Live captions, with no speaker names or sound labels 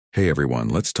Hey everyone,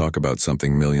 let's talk about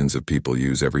something millions of people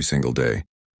use every single day,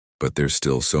 but there's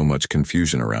still so much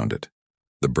confusion around it.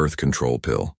 The birth control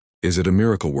pill. Is it a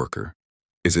miracle worker?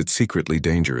 Is it secretly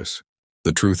dangerous?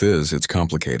 The truth is, it's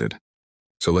complicated.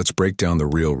 So let's break down the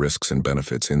real risks and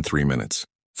benefits in 3 minutes.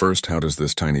 First, how does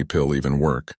this tiny pill even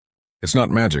work? It's not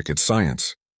magic, it's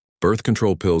science. Birth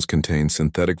control pills contain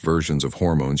synthetic versions of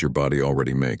hormones your body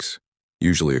already makes,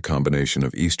 usually a combination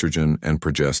of estrogen and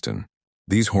progestin.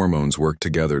 These hormones work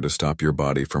together to stop your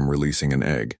body from releasing an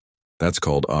egg. That's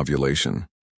called ovulation.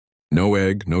 No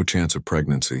egg, no chance of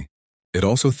pregnancy. It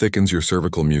also thickens your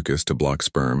cervical mucus to block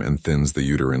sperm and thins the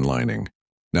uterine lining.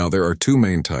 Now, there are 2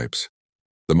 main types.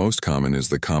 The most common is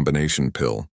the combination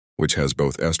pill, which has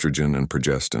both estrogen and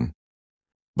progestin.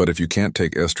 But if you can't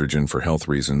take estrogen for health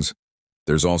reasons,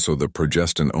 there's also the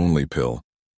progestin-only pill,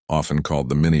 often called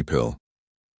the mini pill.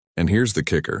 And here's the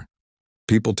kicker.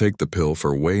 People take the pill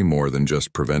for way more than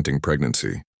just preventing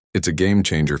pregnancy. It's a game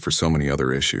changer for so many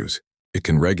other issues. It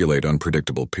can regulate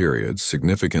unpredictable periods,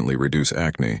 significantly reduce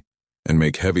acne, and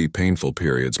make heavy, painful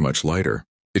periods much lighter.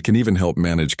 It can even help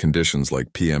manage conditions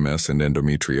like PMS and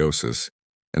endometriosis,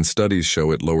 and studies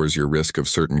show it lowers your risk of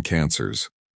certain cancers,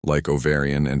 like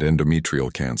ovarian and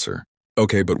endometrial cancer.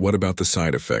 Okay, but what about the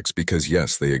side effects? Because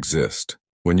yes, they exist.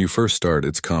 When you first start,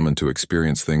 it's common to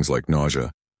experience things like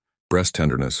nausea, breast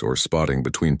tenderness, or spotting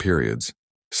between periods.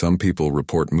 Some people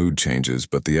report mood changes,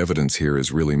 but the evidence here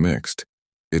is really mixed.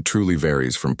 It truly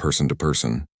varies from person to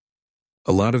person.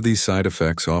 A lot of these side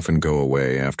effects often go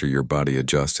away after your body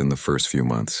adjusts in the first few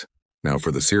months. Now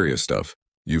for the serious stuff,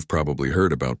 you've probably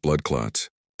heard about blood clots.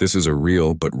 This is a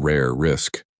real but rare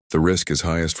risk. The risk is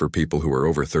highest for people who are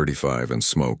over 35 and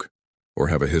smoke, or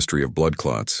have a history of blood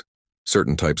clots,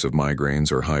 certain types of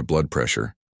migraines, or high blood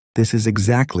pressure. This is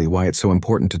exactly why it's so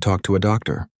important to talk to a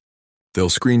doctor. They'll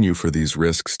screen you for these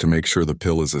risks to make sure the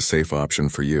pill is a safe option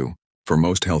for you. For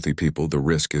most healthy people, the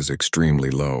risk is extremely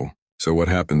low. So what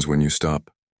happens when you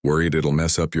stop? Worried it'll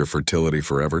mess up your fertility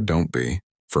forever? Don't be.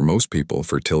 For most people,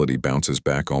 fertility bounces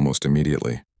back almost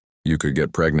immediately. You could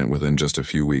get pregnant within just a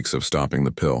few weeks of stopping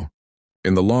the pill.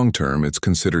 In the long term, it's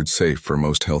considered safe for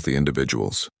most healthy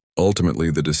individuals.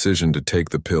 Ultimately, the decision to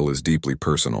take the pill is deeply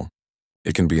personal.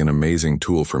 It can be an amazing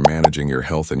tool for managing your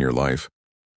health and your life,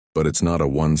 but it's not a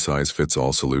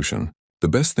one-size-fits-all solution. The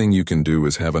best thing you can do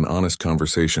is have an honest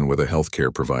conversation with a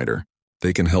healthcare provider.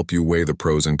 They can help you weigh the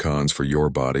pros and cons for your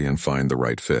body and find the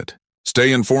right fit.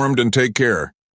 Stay informed and take care.